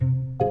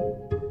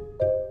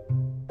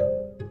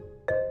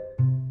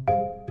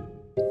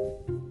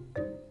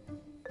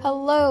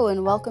Hello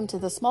and welcome to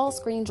the Small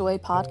Screen Joy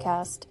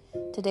podcast.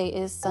 Today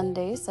is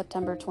Sunday,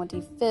 September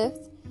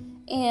 25th,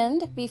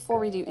 and before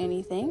we do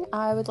anything,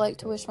 I would like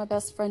to wish my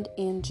best friend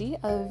Angie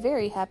a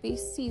very happy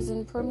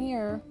season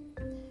premiere.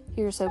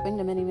 Here's hoping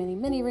to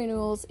many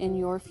renewals in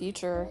your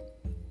future.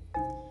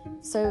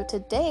 So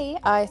today,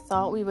 I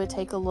thought we would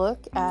take a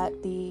look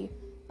at the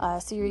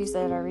series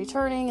that are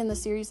returning and the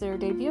series that are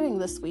debuting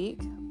this week,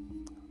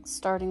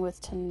 starting with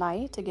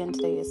tonight. Again,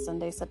 today is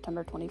Sunday,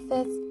 September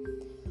 25th.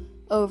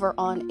 Over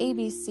on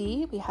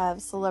ABC, we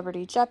have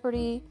Celebrity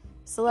Jeopardy,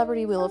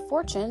 Celebrity Wheel of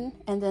Fortune,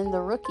 and then The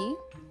Rookie.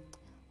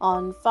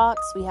 On Fox,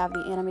 we have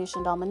the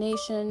Animation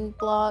Domination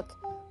block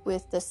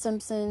with The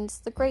Simpsons,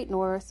 The Great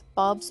North,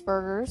 Bob's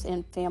Burgers,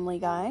 and Family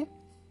Guy.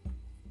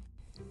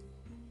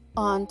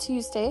 On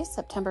Tuesday,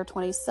 September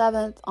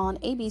 27th, on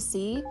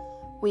ABC,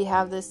 we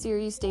have the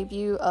series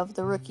debut of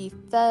The Rookie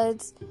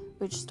Feds,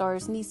 which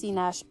stars Niecy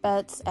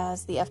Nash-Betts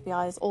as the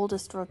FBI's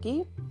oldest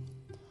rookie.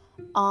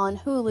 On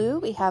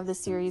Hulu, we have the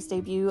series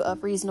debut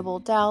of Reasonable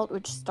Doubt,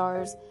 which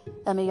stars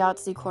Emma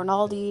Yahtzee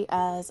Cornaldi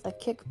as a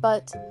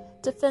kick-butt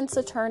defense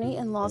attorney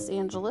in Los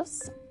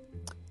Angeles.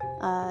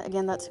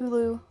 Again, that's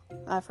Hulu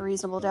for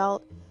Reasonable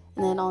Doubt.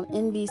 And then on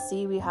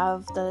NBC, we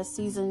have the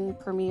season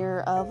premiere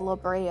of La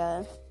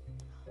Brea.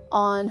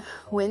 On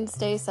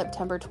Wednesday,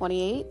 September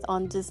 28th,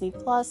 on Disney+,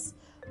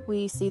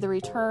 we see the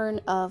return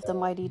of the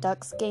Mighty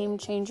Ducks Game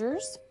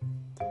Changers.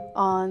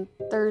 On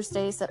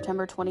Thursday,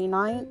 September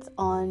 29th,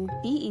 on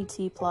BET+,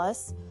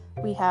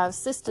 we have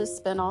Sisters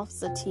spinoff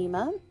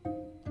Zatima.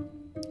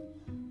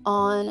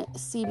 On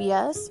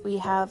CBS, we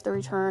have the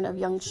return of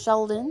Young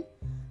Sheldon,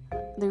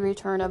 the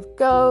return of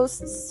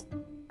Ghosts,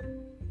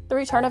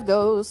 Ghosts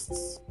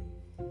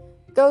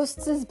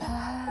is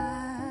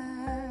back.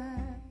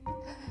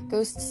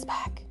 Ghosts is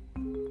back.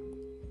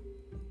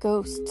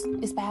 Ghosts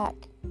is back.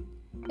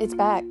 It's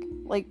back.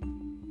 Like,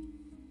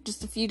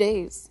 just a few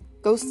days.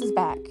 Ghost is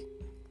back.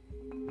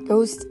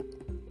 Ghost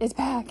is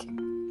back.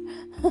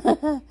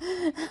 I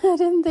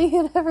didn't think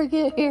it'd ever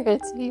get here.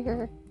 It's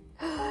here.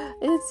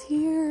 It's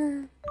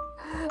here.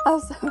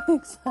 I'm so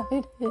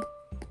excited.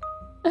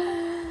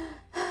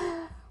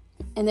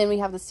 And then we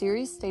have the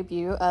series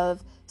debut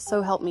of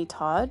So Help Me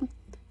Todd,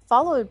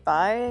 followed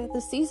by the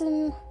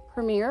season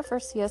premiere for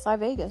CSI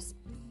Vegas.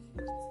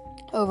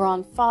 Over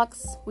on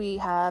Fox, we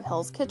have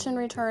Hell's Kitchen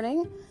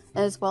returning,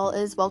 as well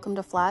as Welcome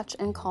to Flatch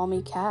and Call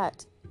Me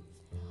Kat.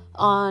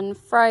 On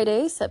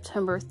Friday,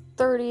 September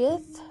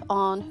 30th,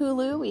 on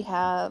Hulu, we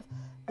have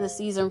the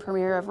season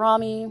premiere of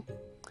Rami.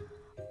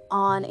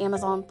 On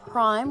Amazon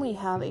Prime, we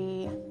have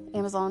a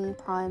Amazon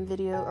Prime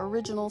Video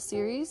original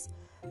series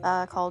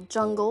called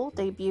Jungle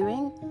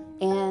debuting,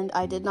 and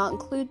I did not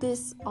include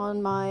this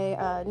on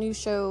my new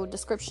show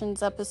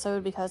descriptions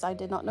episode because I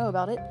did not know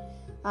about it.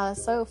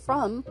 So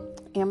from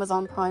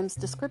Amazon Prime's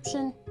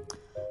description,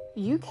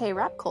 UK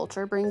rap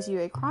culture brings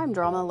you a crime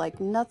drama like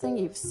nothing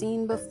you've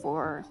seen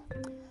before.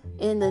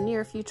 In the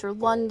near future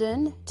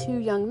London, two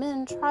young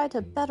men try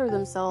to better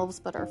themselves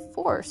but are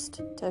forced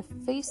to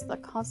face the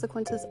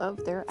consequences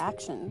of their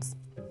actions.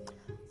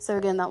 So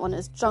again, that one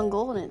is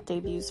Jungle, and it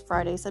debuts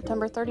Friday,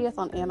 September 30th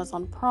on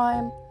Amazon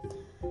Prime.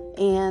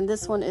 And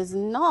this one is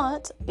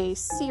not a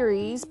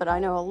series, but I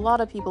know a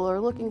lot of people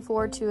are looking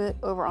forward to it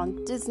over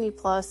on Disney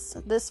Plus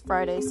this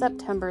Friday,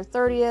 September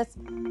 30th.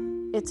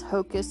 It's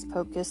Hocus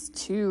Pocus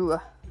 2.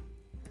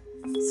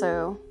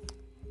 So,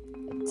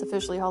 it's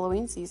officially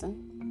Halloween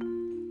season.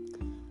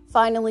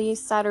 Finally,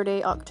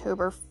 Saturday,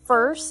 October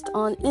 1st,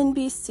 on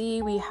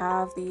NBC, we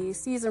have the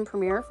season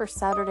premiere for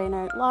Saturday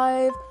Night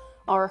Live.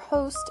 Our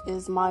host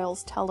is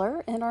Miles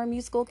Teller, and our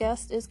musical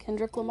guest is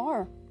Kendrick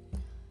Lamar.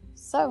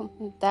 So,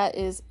 that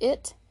is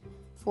it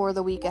for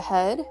the week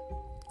ahead.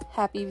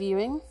 Happy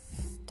viewing.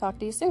 Talk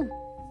to you soon.